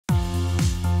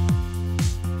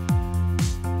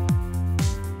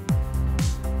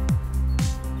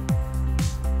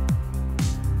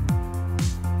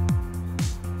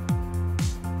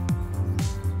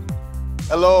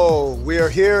Hello, we are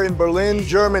here in Berlin,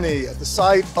 Germany, at the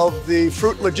site of the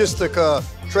Fruit Logistica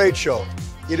trade show.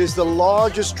 It is the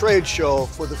largest trade show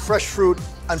for the fresh fruit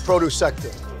and produce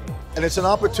sector. And it's an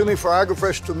opportunity for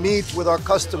AgroFresh to meet with our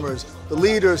customers, the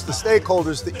leaders, the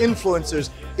stakeholders, the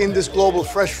influencers in this global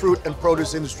fresh fruit and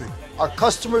produce industry. Our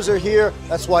customers are here,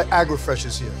 that's why AgroFresh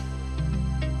is here.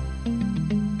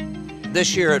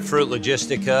 This year at Fruit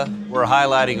Logistica, we're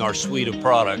highlighting our suite of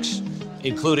products,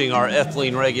 including our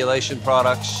ethylene regulation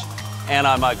products,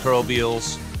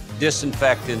 antimicrobials,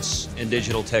 disinfectants, and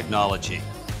digital technology.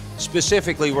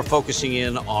 Specifically, we're focusing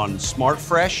in on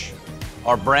SmartFresh,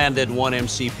 our branded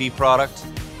 1MCP product,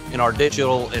 and our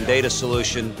digital and data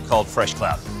solution called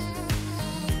FreshCloud.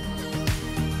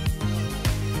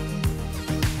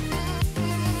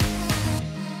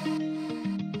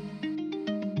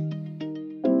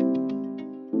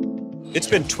 It's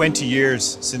been 20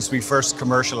 years since we first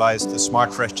commercialized the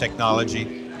SmartFresh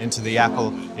technology into the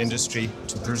apple industry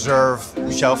to preserve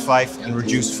shelf life and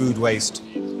reduce food waste.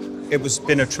 It has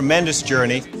been a tremendous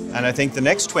journey, and I think the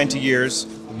next 20 years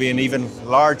will be an even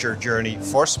larger journey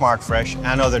for SmartFresh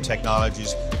and other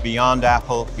technologies beyond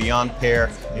apple, beyond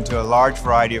pear, into a large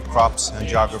variety of crops and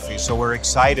geographies. So we're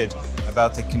excited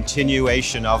about the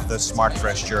continuation of the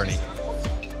SmartFresh journey.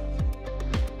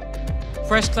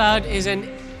 FreshCloud is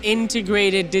an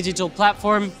integrated digital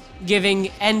platform giving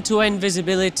end-to-end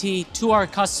visibility to our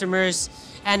customers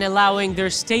and allowing their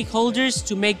stakeholders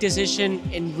to make decisions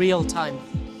in real time.